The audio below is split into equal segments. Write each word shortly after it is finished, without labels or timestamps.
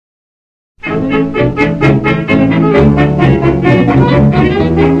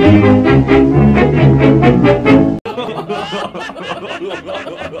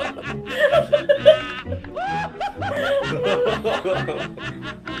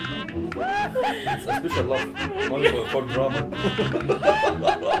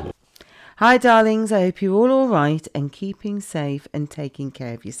Hi darlings, I hope you're all alright and keeping safe and taking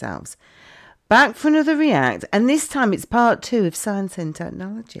care of yourselves. Back for another react, and this time it's part 2 of Science and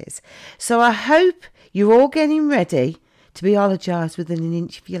Technologies. So I hope you're all getting ready to be ologized within an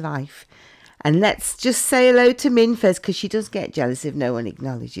inch of your life. And let's just say hello to Min first, because she does get jealous if no one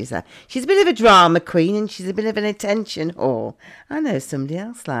acknowledges her. She's a bit of a drama queen and she's a bit of an attention whore. I know somebody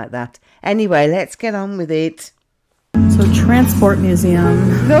else like that. Anyway, let's get on with it. So, Transport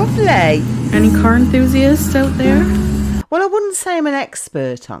Museum. Lovely. Any car enthusiasts out there? Well, I wouldn't say I'm an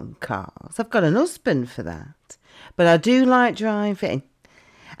expert on cars. I've got an husband for that. But I do like driving.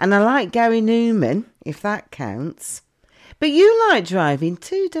 And I like Gary Newman, if that counts. But you like driving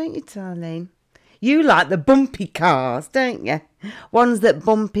too, don't you, darling? You like the bumpy cars, don't you? Ones that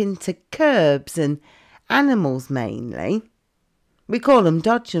bump into curbs and animals mainly. We call them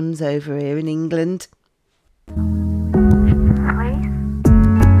dodgems over here in England.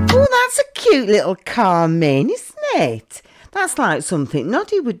 Oh, that's a cute little car, Min, isn't it? That's like something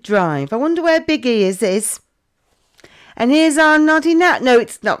Noddy would drive. I wonder where Big Ears is. And here's our Noddy Nat. No,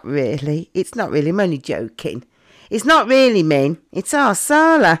 it's not really. It's not really. I'm only joking. It's not really Min. It's our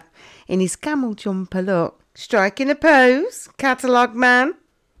Salah in his camel jumper, look. Striking a pose. Catalogue man.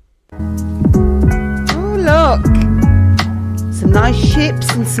 Oh, look. Some nice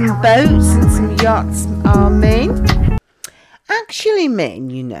ships and some boats and some yachts are Min. Actually, Min,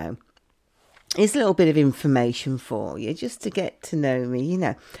 you know, here's a little bit of information for you, just to get to know me, you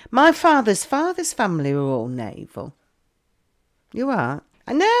know. My father's family were all naval. You are?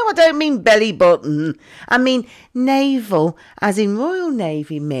 I know, I don't mean belly button. I mean naval, as in Royal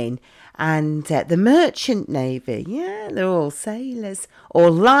Navy, Min. And the Merchant Navy. Yeah, they're all sailors. Or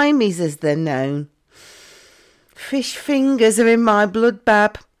limeys, as they're known. Fish fingers are in my blood,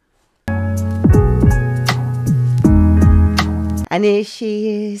 Bab. And here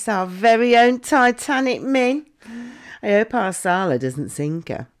she is, our very own Titanic, Min. I hope our Salah doesn't sink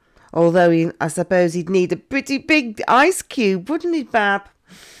her. Although I suppose he'd need a pretty big ice cube, wouldn't he, Bab?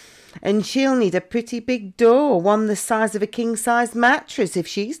 And she'll need a pretty big door, one the size of a king-sized mattress if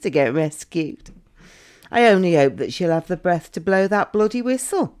she's to get rescued. I only hope that she'll have the breath to blow that bloody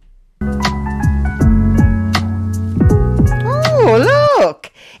whistle. Oh, look!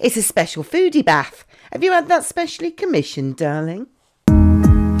 It's a special foodie bath. Have you had that specially commissioned, darling? Oh,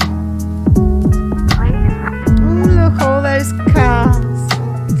 look, all those cars.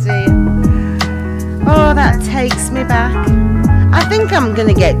 Oh, dear. Oh, that takes me back. I think I'm going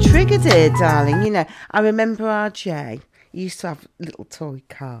to get triggered here, darling. You know, I remember RJ used to have little toy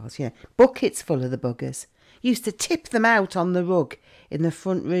cars, you know, buckets full of the buggers. Used to tip them out on the rug in the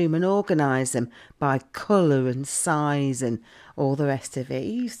front room and organise them by colour and size and all the rest of it.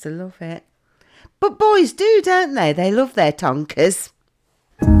 He used to love it. But boys do, don't they? They love their tonkers.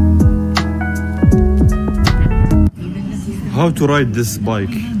 How to ride this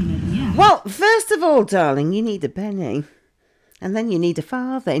bike? Well, first of all, darling, you need a penny. And then you need a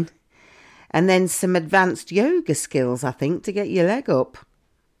farthing. And then some advanced yoga skills, I think, to get your leg up.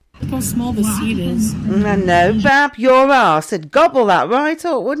 Look how small the seat is. I know, Bab, your arse would gobble that right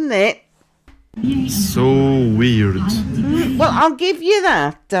up, wouldn't it? So weird. Well, I'll give you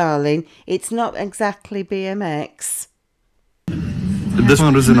that, darling. It's not exactly BMX. This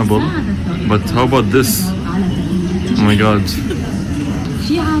one reasonable, but how about this? Oh my god.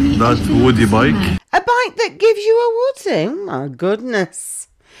 That woody bike? A bike that gives you a woody? Oh my goodness.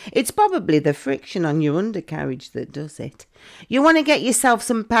 It's probably the friction on your undercarriage that does it. You want to get yourself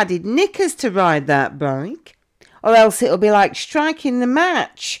some padded knickers to ride that bike, or else it'll be like striking the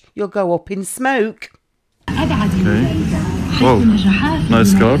match. You'll go up in smoke. Okay. Whoa,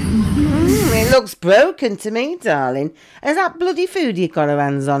 nice car. It looks broken to me, darling. Has that bloody Foodie got her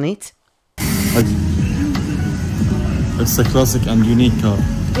hands on it? It's a classic and unique car.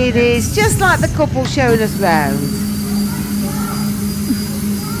 It is, just like the couple showing us round.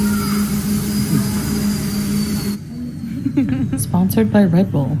 Sponsored by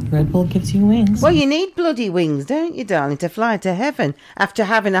Red Bull. Red Bull gives you wings. Well, you need bloody wings, don't you, darling, to fly to heaven after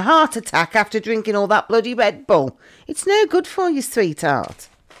having a heart attack after drinking all that bloody Red Bull. It's no good for you, sweetheart.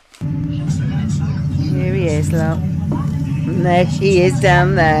 Here he is, love. And there she is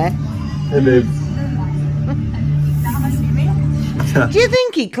down there. Hey, babe. Yeah. Do you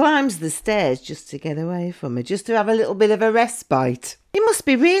think he climbs the stairs just to get away from her, just to have a little bit of a respite? It must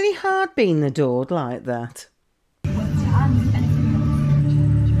be really hard being adored like that.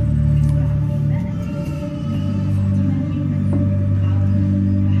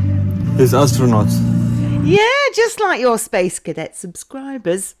 He's astronaut. Yeah, just like your Space Cadet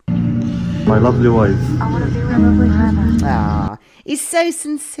subscribers. My lovely wife. Ah, he's so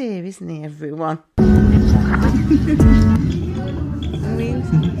sincere, isn't he, everyone?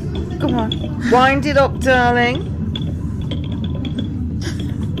 Come on, wind it up, darling.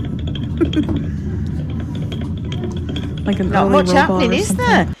 Like an Not early much robot happening, or is something.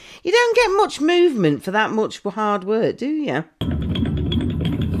 there? You don't get much movement for that much hard work, do you?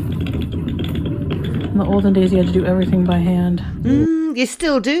 In the olden days, you had to do everything by hand. You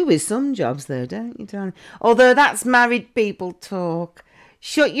still do with some jobs, though, don't you, darling? Although that's married people talk.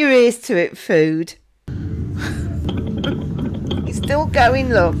 Shut your ears to it, Food. It's still going,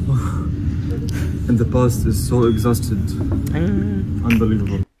 look. In the past is so exhausted.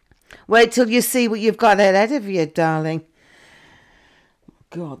 Unbelievable. Wait till you see what you've got ahead of you, darling.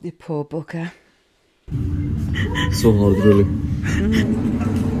 God, the poor booker. So hard, really.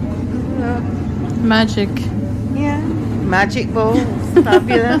 Magic. Yeah, magic balls.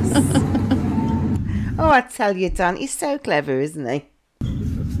 Fabulous. Oh, I tell you, Dan, he's so clever, isn't he?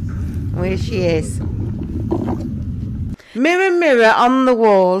 Where she is. Mirror, mirror on the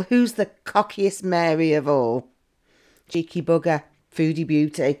wall, who's the cockiest Mary of all? Cheeky bugger, Foodie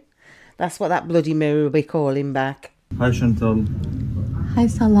Beauty. That's what that bloody mirror will be calling back. Hi, Chantal. Hi,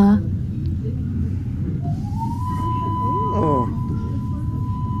 Salah. Oh.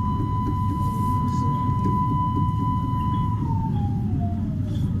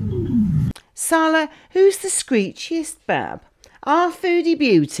 Salah, who's the screechiest, Bab? Our Foodie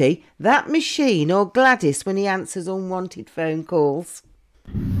Beauty, that machine, or Gladys when he answers unwanted phone calls?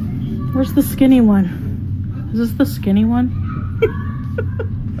 Where's the skinny one? Is this the skinny one?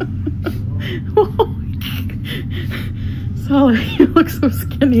 Salah, you look so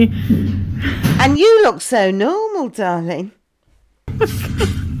skinny. And you look so normal, darling. I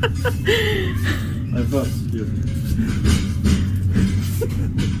thought you.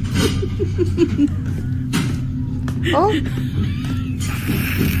 Oh.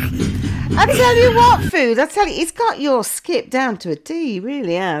 I tell you what, Food, I tell you, he's got your skip down to a T, he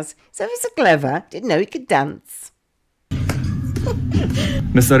really has. So he's so clever, didn't know he could dance.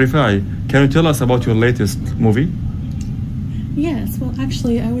 Mr. Rifai, can you tell us about your latest movie? Yes, well,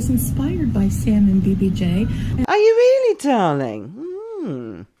 actually, I was inspired by Sam and BBJ. Are you really,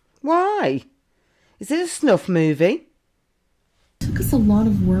 darling? Why? Is it a snuff movie? It took us a lot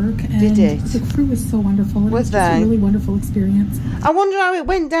of work, and Did it? the crew was so wonderful. It was just they? a really wonderful experience. I wonder how it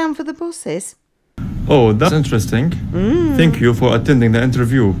went down for the buses. Oh, that's interesting. Thank you for attending the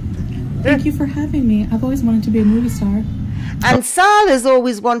interview. Thank you for having me. I've always wanted to be a movie star. And Salah's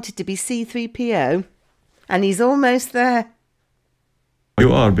always wanted to be C3PO. And he's almost there.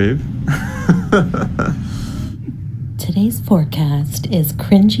 You are, babe. Today's forecast is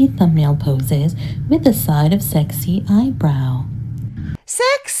cringy thumbnail poses with a side of sexy eyebrow.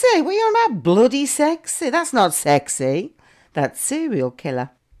 Sexy? What are you on about? Bloody sexy? That's not sexy. That's serial killer.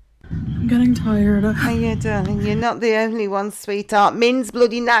 I'm getting tired. Oh, yeah, darling, you're not the only one, sweetheart. Min's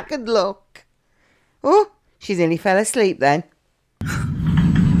bloody knackered, look. Oh, she's nearly fell asleep then.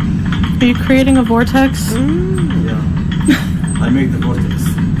 Are you creating a vortex? Yeah. I make the vortex.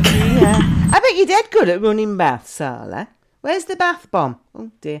 Yeah. I bet you're dead good at running baths, Salah. Where's the bath bomb?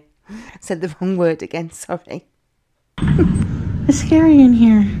 Oh, dear. Said the wrong word again, sorry. It's scary in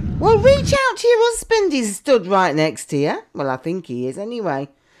here. Well, reach out to your husband. He's stood right next to you. Well, I think he is anyway.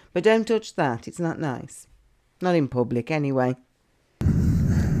 But don't touch that. It's not nice. Not in public, anyway.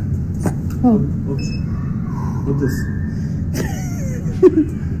 Oh, What is?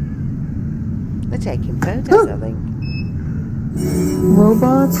 They're taking photos, I think.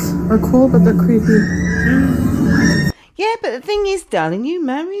 robots are cool, but they're creepy. Yeah, but the thing is, darling, you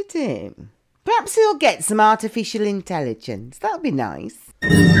married him. Perhaps he'll get some artificial intelligence. That'll be nice.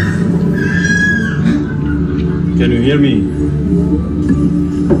 Can you hear me?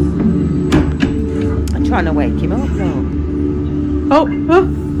 I'm trying to wake him up, though. Oh,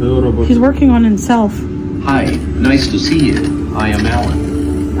 Hello, robot. he's working on himself. Hi, nice to see you. I am Alan.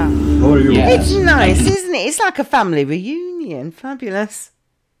 How are you? Yeah. It's nice, isn't it? It's like a family reunion. Fabulous.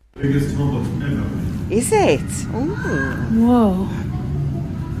 Biggest robot ever. Is it? Ooh. Whoa.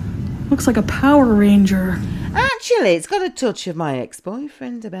 Looks like a Power Ranger. Actually, it's got a touch of my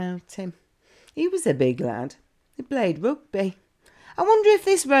ex-boyfriend about him. He was a big lad. He played rugby. I wonder if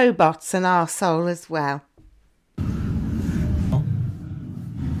this robot's an arsehole as well.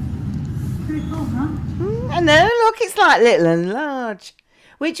 I know, look, it's like little and large.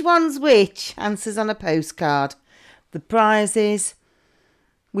 Which one's which? Answers on a postcard. The prize is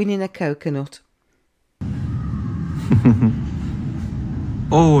winning a coconut.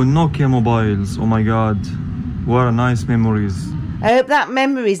 Oh, Nokia mobiles. Oh my god. What a nice memories. I hope that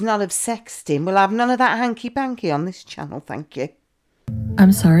memory's not of sexting. We'll have none of that hanky-panky on this channel, thank you.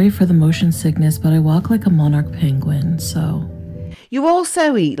 I'm sorry for the motion sickness, but I walk like a monarch penguin, so... You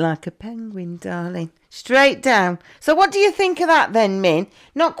also eat like a penguin, darling. Straight down. So what do you think of that then, Min?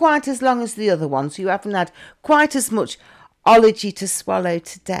 Not quite as long as the other ones. You haven't had quite as much ology to swallow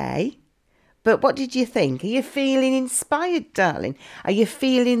today. But what did you think? Are you feeling inspired, darling? Are you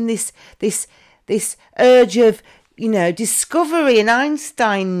feeling this urge of, you know, discovery and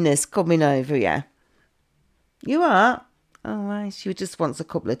Einstein-ness coming over you? You are? Oh, right. She just wants a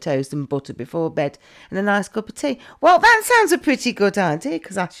couple of toast and butter before bed and a nice cup of tea. Well, that sounds a pretty good idea,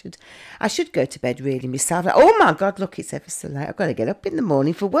 because I should go to bed really myself. Oh, my God, look, it's ever so late. I've got to get up in the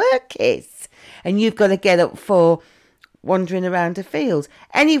morning for work, kids. And you've got to get up for wandering around a field.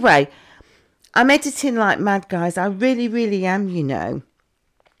 Anyway, I'm editing like mad, guys. I really, really am, you know.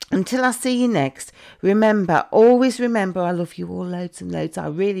 Until I see you next, remember, always remember, I love you all loads and loads. I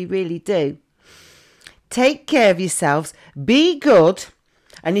really, really do. Take care of yourselves. Be good.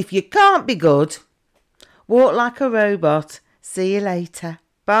 And if you can't be good, walk like a robot. See you later.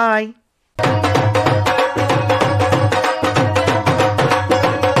 Bye.